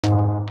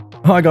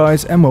Hi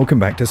guys, and welcome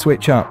back to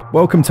SwitchUp.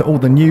 Welcome to all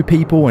the new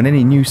people and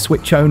any new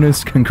Switch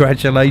owners,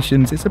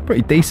 congratulations, it's a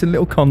pretty decent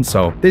little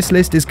console. This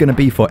list is going to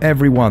be for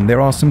everyone. There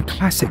are some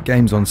classic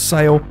games on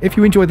sale. If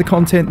you enjoy the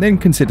content, then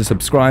consider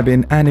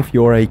subscribing, and if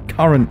you're a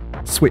current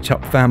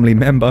SwitchUp family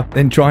member,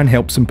 then try and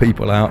help some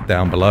people out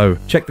down below.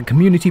 Check the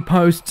community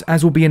posts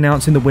as we'll be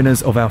announcing the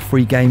winners of our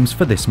free games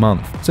for this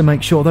month, so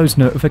make sure those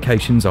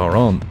notifications are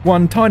on.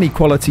 One tiny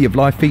quality of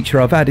life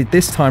feature I've added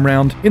this time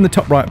round, in the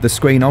top right of the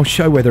screen I'll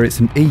show whether it's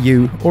an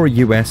EU or a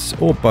US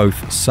or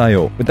both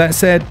sale. With that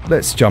said,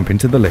 let's jump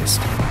into the list.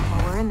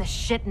 Oh, we're in the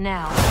shit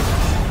now.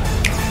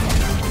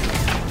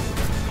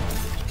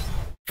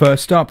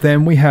 First up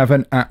then, we have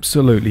an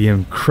absolutely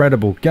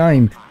incredible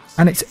game,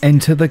 and it's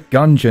Enter the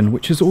Gungeon,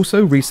 which has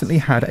also recently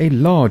had a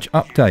large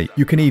update.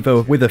 You can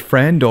either with a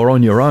friend or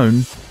on your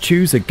own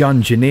choose a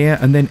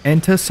Gungeoneer and then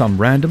enter some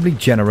randomly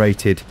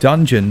generated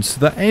dungeons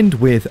that end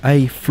with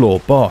a floor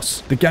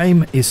boss. The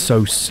game is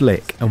so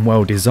slick and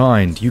well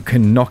designed. You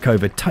can knock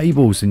over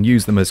tables and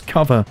use them as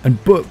cover,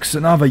 and books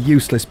and other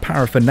useless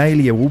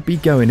paraphernalia will be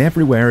going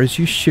everywhere as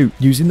you shoot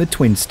using the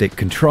twin stick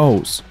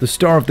controls. The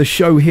star of the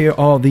show here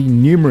are the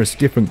numerous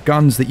different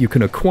guns that you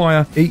can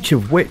acquire, each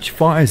of which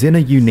fires in a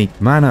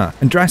unique manner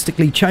and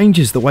drastically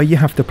changes the way you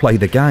have to play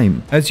the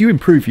game. As you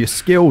improve your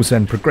skills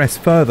and progress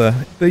further,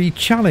 the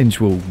challenge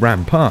will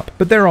ramp up,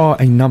 but there are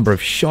a number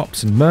of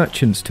shops and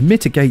merchants to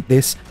mitigate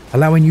this,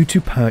 allowing you to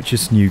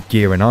purchase new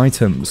gear and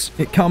items.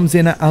 It comes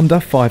in at under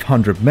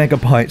 500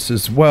 megabytes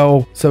as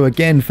well, so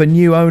again for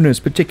new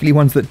owners, particularly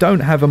ones that don't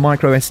have a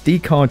micro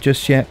SD card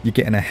just yet, you're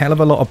getting a hell of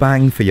a lot of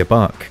bang for your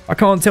buck. I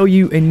can't tell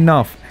you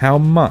enough how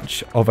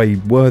much of a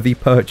worthy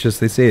purchase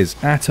this is,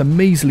 at a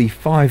measly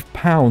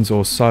 £5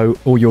 or so,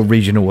 or your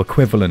regional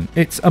equivalent.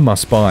 It's a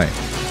must buy.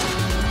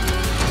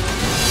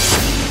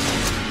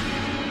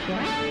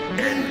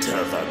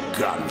 Enter the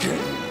Gungeon,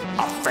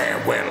 a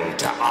farewell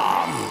to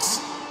arms.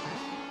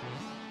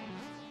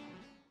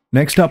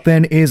 Next up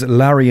then is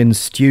Larian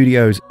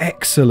Studios'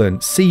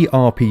 excellent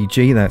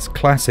CRPG, that's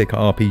classic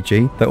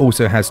RPG, that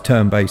also has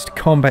turn-based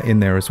combat in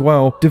there as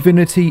well,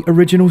 Divinity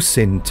Original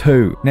Sin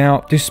 2.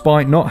 Now,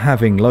 despite not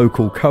having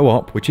local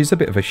co-op, which is a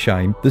bit of a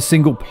shame, the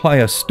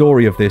single-player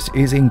story of this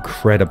is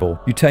incredible.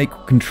 You take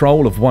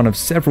control of one of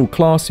several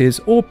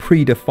classes or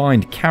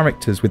predefined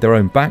characters with their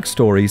own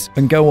backstories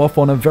and go off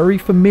on a very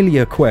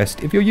familiar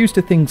quest. If you're used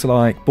to things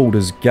like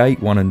Baldur's Gate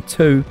 1 and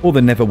 2 or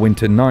the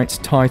Neverwinter Nights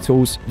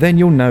titles, then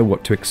you'll know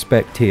what to expect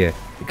here.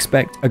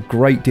 Expect a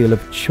great deal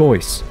of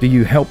choice. Do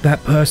you help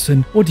that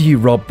person, or do you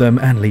rob them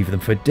and leave them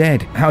for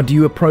dead? How do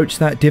you approach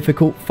that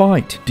difficult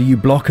fight? Do you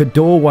block a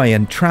doorway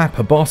and trap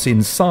a boss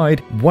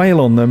inside,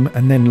 wail on them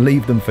and then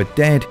leave them for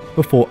dead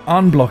before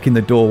unblocking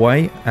the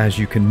doorway, as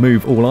you can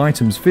move all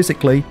items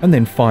physically, and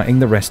then fighting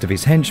the rest of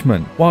his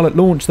henchmen? While at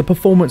launch the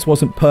performance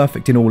wasn't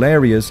perfect in all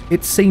areas,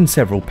 it's seen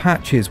several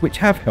patches which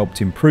have helped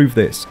improve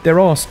this.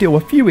 There are still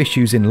a few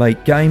issues in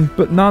late game,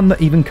 but none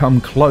that even come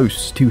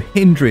close to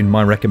hindering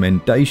my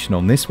recommendation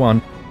on this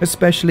one,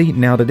 especially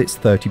now that it's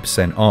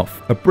 30%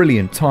 off. A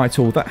brilliant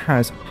title that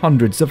has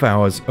hundreds of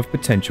hours of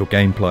potential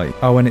gameplay.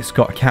 Oh, and it's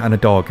got a cat and a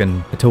dog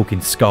and a talking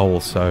skull,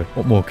 so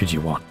what more could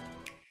you want?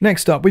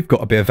 Next up, we've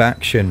got a bit of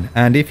action,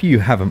 and if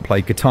you haven't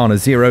played Katana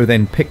Zero,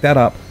 then pick that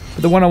up.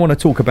 But the one I want to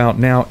talk about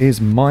now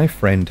is My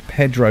Friend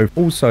Pedro,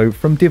 also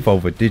from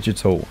Devolver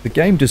Digital. The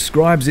game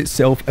describes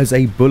itself as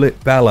a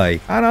bullet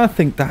ballet, and I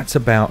think that's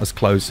about as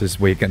close as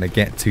we're going to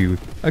get to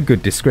a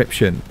good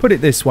description. Put it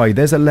this way,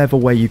 there's a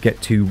level where you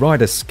get to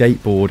ride a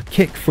skateboard,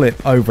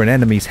 kickflip over an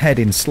enemy's head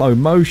in slow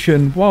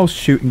motion whilst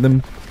shooting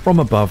them from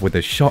above with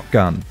a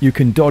shotgun. You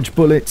can dodge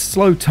bullets,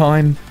 slow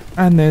time,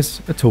 and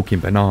there's a talking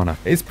banana.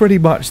 It's pretty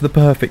much the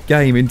perfect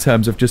game in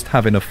terms of just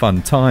having a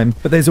fun time,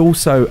 but there's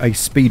also a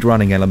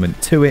speedrunning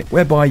element to it,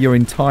 whereby your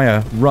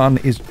entire run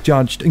is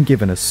judged and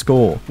given a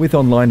score, with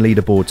online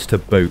leaderboards to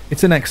boot.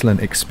 It's an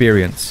excellent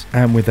experience,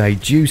 and with a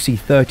juicy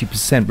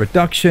 30%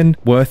 reduction,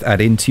 worth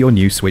adding to your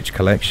new Switch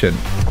collection.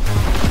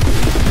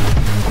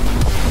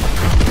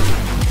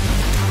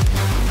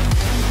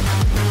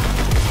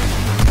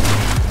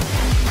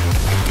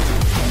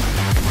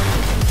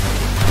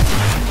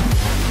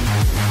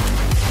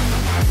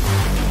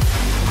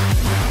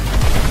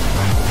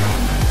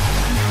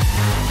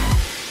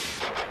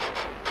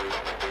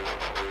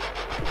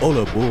 All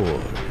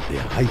aboard the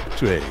hype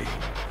train.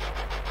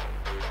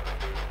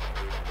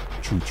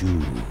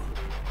 Choo-choo.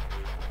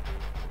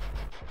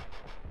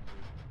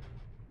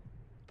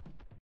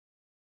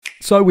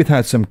 So we've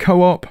had some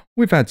co-op,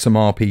 we've had some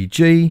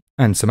RPG,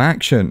 and some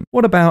action.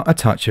 What about a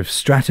touch of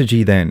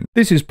strategy then?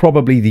 This is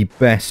probably the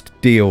best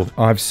deal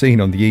I've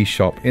seen on the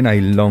eShop in a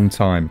long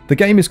time. The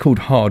game is called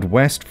Hard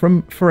West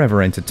from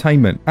Forever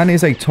Entertainment and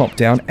is a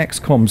top-down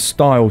XCOM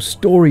style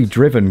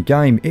story-driven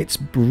game. It's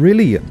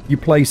brilliant. You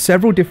play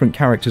several different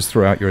characters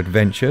throughout your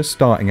adventure,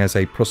 starting as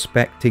a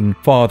prospecting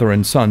father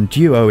and son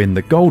duo in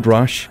the Gold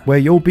Rush, where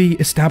you'll be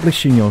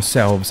establishing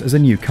yourselves as a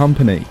new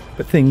company.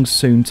 But things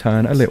soon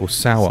turn a little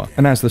sour,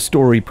 and as the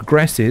story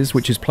progresses,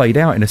 which is played played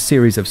out in a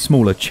series of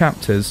smaller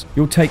chapters,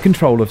 you'll take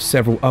control of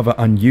several other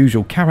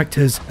unusual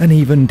characters and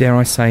even, dare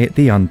I say it,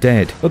 the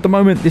undead. At the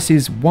moment this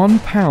is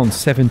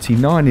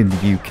 £1.79 in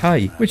the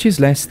UK, which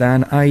is less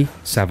than a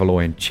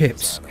Savoy and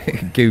chips.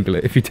 Google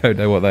it if you don't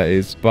know what that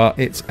is, but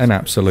it's an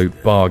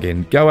absolute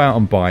bargain. Go out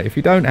and buy it. If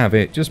you don't have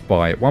it, just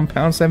buy it.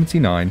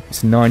 £1.79,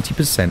 it's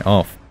 90%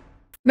 off.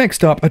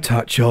 Next up, a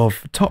touch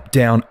of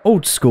top-down,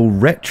 old-school,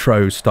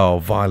 retro-style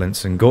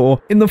violence and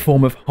gore in the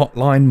form of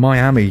Hotline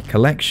Miami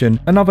Collection,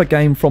 another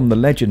game from the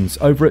legends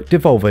over at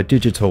Devolver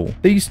Digital.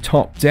 These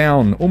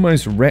top-down,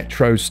 almost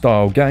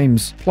retro-style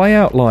games play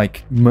out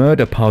like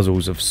murder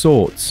puzzles of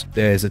sorts.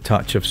 There's a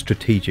touch of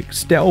strategic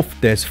stealth,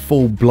 there's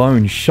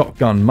full-blown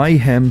shotgun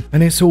mayhem,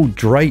 and it's all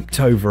draped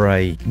over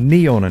a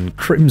neon and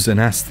crimson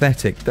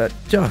aesthetic that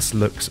just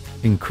looks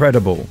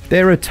incredible.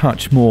 They're a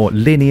touch more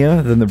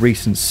linear than the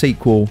recent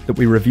sequel that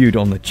we reviewed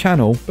on the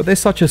channel, but there's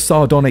such a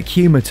sardonic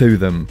humour to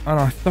them, and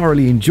I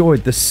thoroughly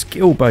enjoyed the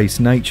skill-based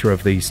nature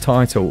of these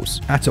titles.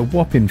 At a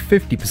whopping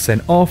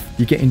 50% off,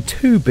 you're getting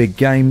 2 big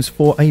games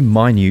for a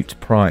minute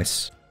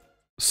price.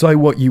 Say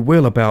what you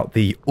will about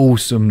the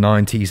awesome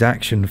 90s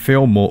action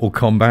film Mortal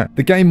Kombat,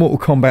 the game Mortal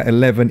Kombat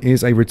 11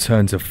 is a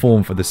return to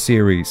form for the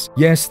series.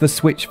 Yes, the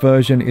Switch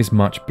version is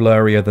much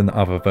blurrier than the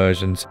other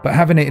versions, but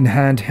having it in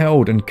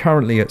handheld and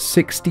currently at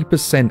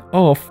 60%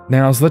 off,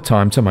 now's the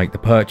time to make the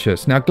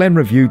purchase. Now Glen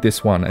reviewed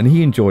this one and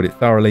he enjoyed it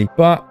thoroughly,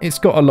 but it's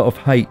got a lot of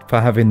hate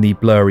for having the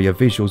blurrier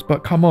visuals,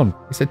 but come on,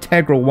 it's a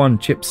Tegra 1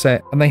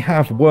 chipset and they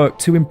have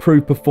worked to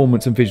improve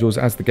performance and visuals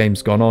as the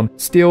game's gone on.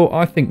 Still,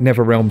 I think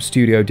NetherRealm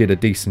Studio did a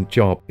decent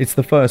job. It's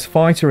the first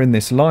fighter in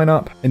this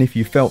lineup, and if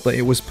you felt that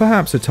it was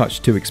perhaps a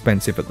touch too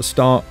expensive at the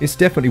start, it's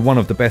definitely one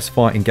of the best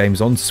fighting games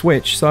on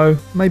Switch, so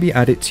maybe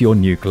add it to your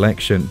new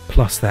collection.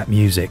 Plus that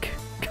music.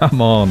 Come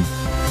on.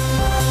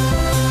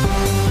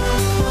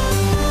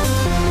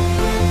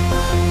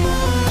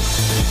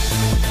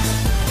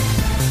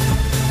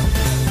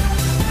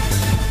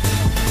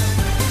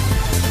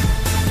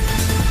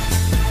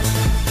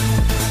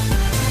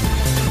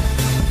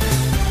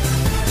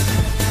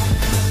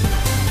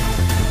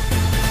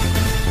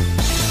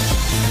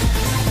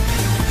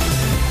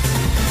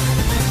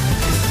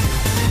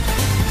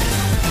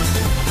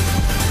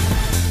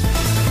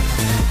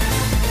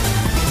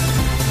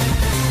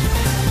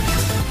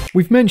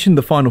 We've mentioned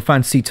the Final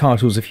Fantasy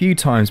titles a few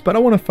times, but I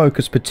want to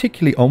focus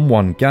particularly on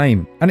one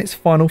game, and it's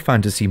Final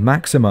Fantasy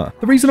Maxima.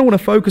 The reason I want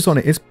to focus on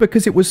it is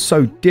because it was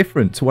so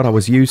different to what I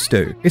was used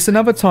to. It's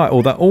another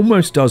title that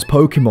almost does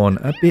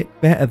Pokemon a bit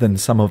better than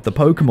some of the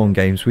Pokemon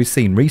games we've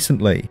seen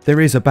recently.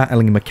 There is a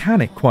battling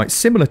mechanic quite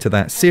similar to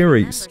that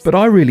series, but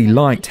I really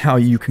liked how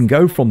you can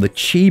go from the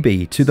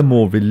chibi to the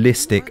more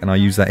realistic, and I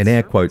use that in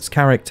air quotes,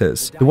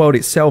 characters. The world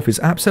itself is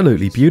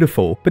absolutely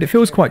beautiful, but it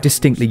feels quite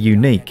distinctly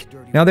unique.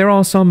 Now there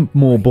are some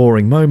more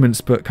boring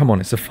moments, but come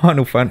on, it's a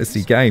Final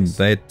Fantasy game.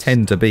 There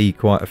tend to be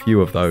quite a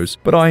few of those.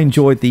 But I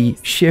enjoyed the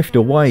shift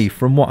away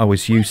from what I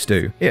was used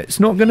to. It's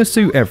not going to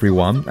suit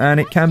everyone, and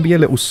it can be a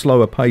little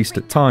slower paced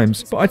at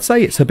times, but I'd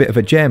say it's a bit of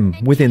a gem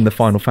within the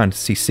Final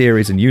Fantasy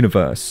series and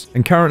universe.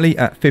 And currently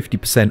at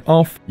 50%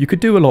 off, you could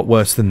do a lot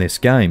worse than this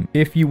game.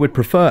 If you would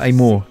prefer a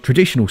more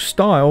traditional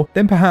style,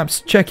 then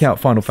perhaps check out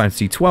Final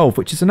Fantasy XII,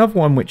 which is another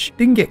one which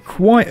didn't get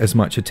quite as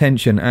much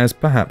attention as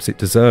perhaps it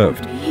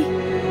deserved.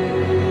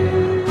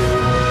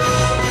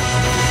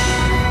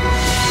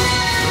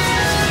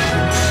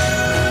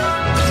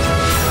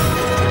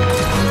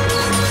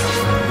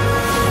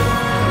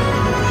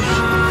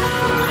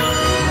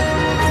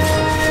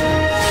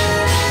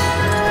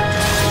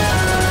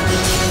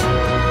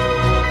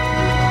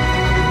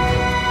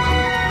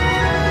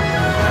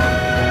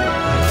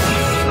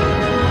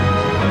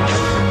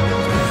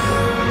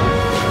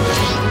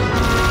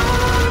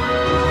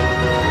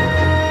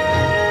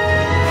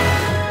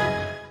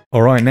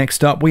 Alright,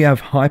 next up we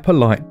have Hyper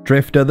Light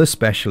Drifter the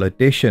Special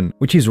Edition,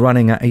 which is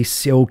running at a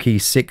silky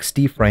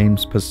 60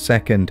 frames per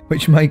second,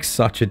 which makes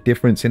such a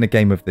difference in a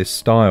game of this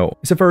style.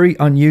 It's a very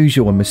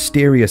unusual and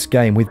mysterious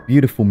game with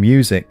beautiful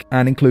music,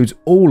 and includes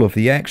all of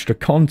the extra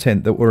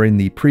content that were in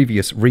the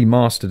previous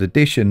remastered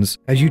editions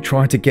as you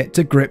try to get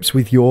to grips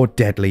with your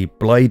deadly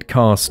blade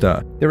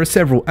caster. There are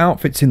several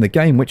outfits in the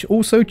game which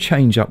also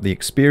change up the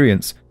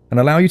experience and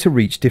allow you to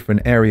reach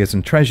different areas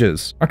and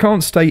treasures. I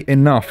can't state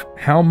enough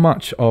how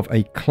much of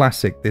a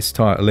classic this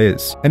title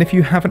is, and if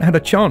you haven't had a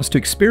chance to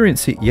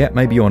experience it yet,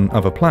 maybe on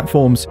other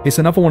platforms, it's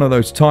another one of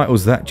those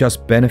titles that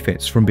just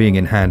benefits from being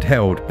in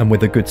handheld, and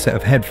with a good set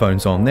of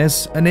headphones on,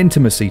 there's an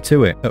intimacy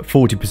to it. At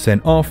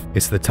 40% off,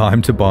 it's the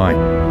time to buy.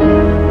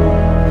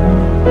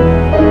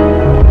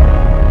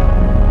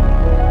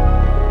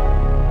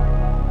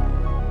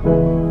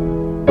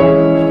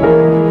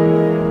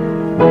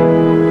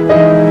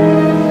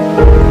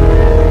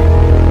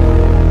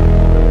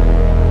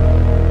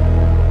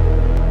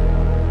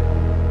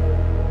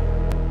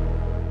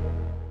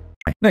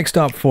 Next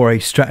up for a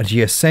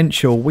strategy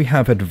essential, we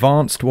have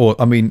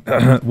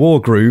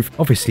Wargroove,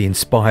 obviously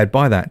inspired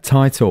by that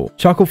title.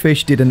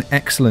 Chucklefish did an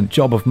excellent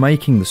job of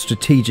making the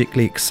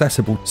strategically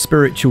accessible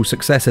spiritual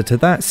successor to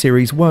that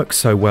series work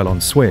so well on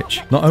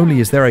Switch. Not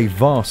only is there a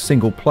vast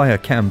single-player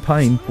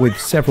campaign with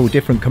several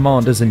different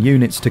commanders and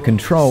units to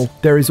control,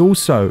 there is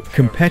also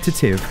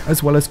competitive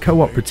as well as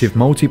cooperative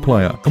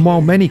multiplayer. And while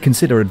many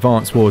consider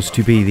Advance Wars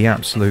to be the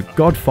absolute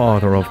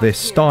godfather of this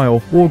style,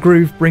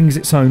 Wargroove brings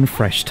its own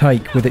fresh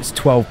take with its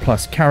 12+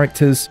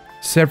 characters,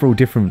 several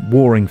different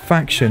warring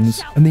factions,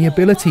 and the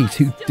ability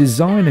to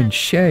design and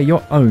share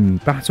your own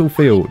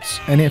battlefields.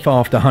 And if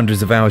after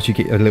hundreds of hours you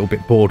get a little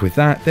bit bored with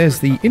that, there's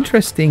the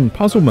interesting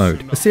puzzle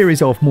mode, a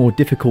series of more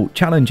difficult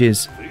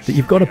challenges that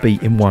you've got to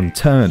beat in one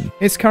turn.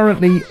 It's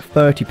currently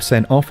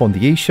 30% off on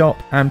the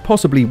Eshop and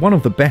possibly one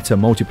of the better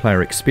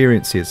multiplayer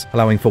experiences,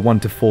 allowing for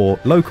 1 to 4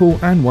 local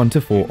and 1 to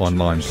 4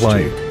 online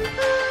play.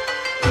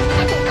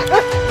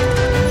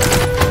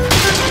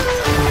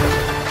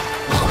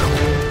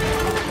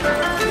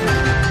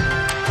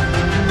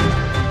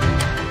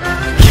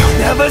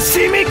 Never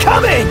see me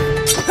coming!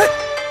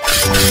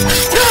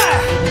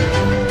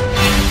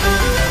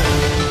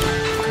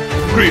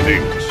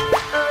 Greetings.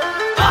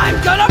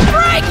 I'm gonna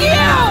break you!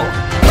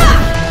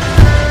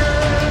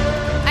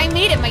 I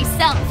made it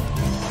myself.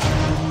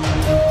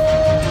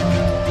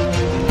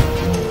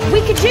 We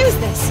could use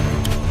this.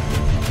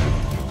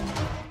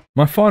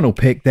 My final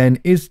pick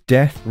then is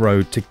Death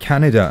Road to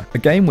Canada, a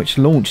game which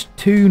launched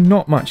to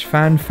not much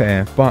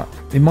fanfare, but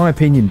in my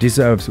opinion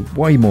deserves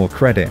way more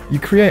credit. You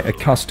create a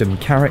custom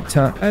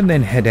character and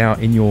then head out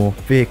in your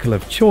vehicle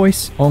of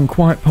choice on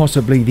quite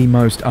possibly the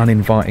most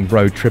uninviting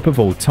road trip of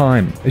all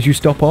time. As you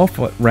stop off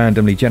at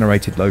randomly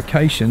generated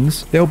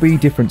locations, there'll be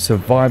different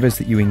survivors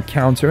that you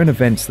encounter and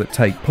events that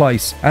take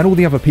place, and all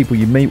the other people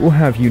you meet will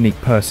have unique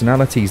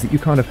personalities that you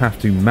kind of have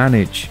to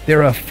manage.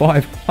 There are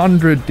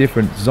 500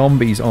 different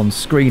zombies on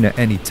screen at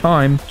any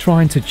time,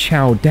 trying to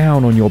chow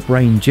down on your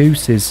brain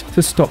juices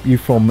to stop you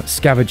from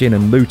scavenging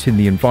and looting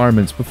the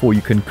environments before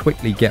you can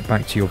quickly get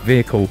back to your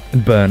vehicle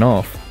and burn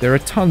off. There are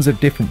tons of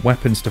different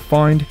weapons to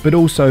find, but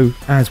also,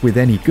 as with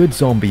any good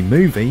zombie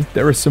movie,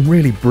 there are some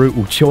really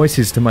brutal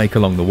choices to make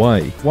along the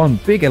way. One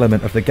big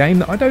element of the game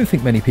that I don't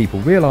think many people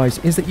realise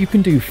is that you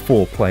can do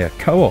 4-player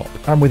co-op,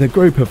 and with a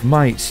group of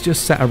mates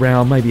just sat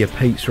around, maybe a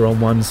pizza on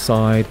one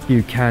side, a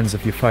few cans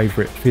of your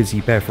favourite fizzy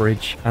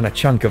beverage, and a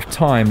chunk of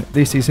time,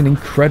 this is an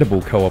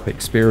incredible co-op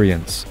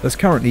experience that's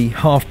currently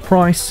half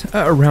price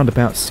at around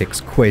about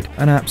 £6,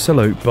 an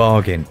absolute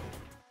bargain.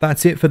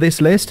 That's it for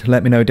this list.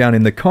 Let me know down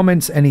in the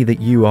comments any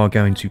that you are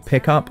going to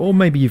pick up, or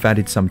maybe you've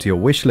added some to your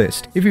wish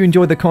list. If you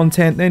enjoyed the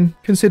content, then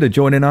consider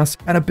joining us,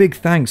 and a big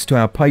thanks to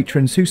our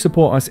patrons who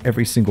support us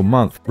every single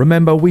month.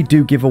 Remember, we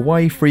do give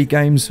away free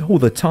games all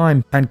the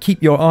time, and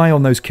keep your eye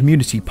on those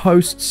community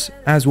posts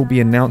as we'll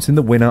be announcing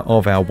the winner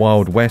of our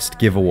Wild West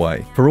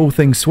giveaway. For all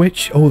things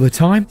Switch all the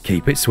time,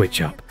 keep it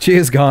Switch up.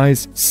 Cheers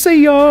guys,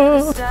 see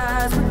ya!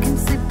 Stars, we can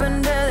sleep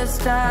under the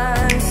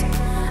stars,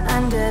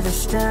 under the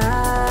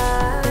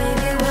stars.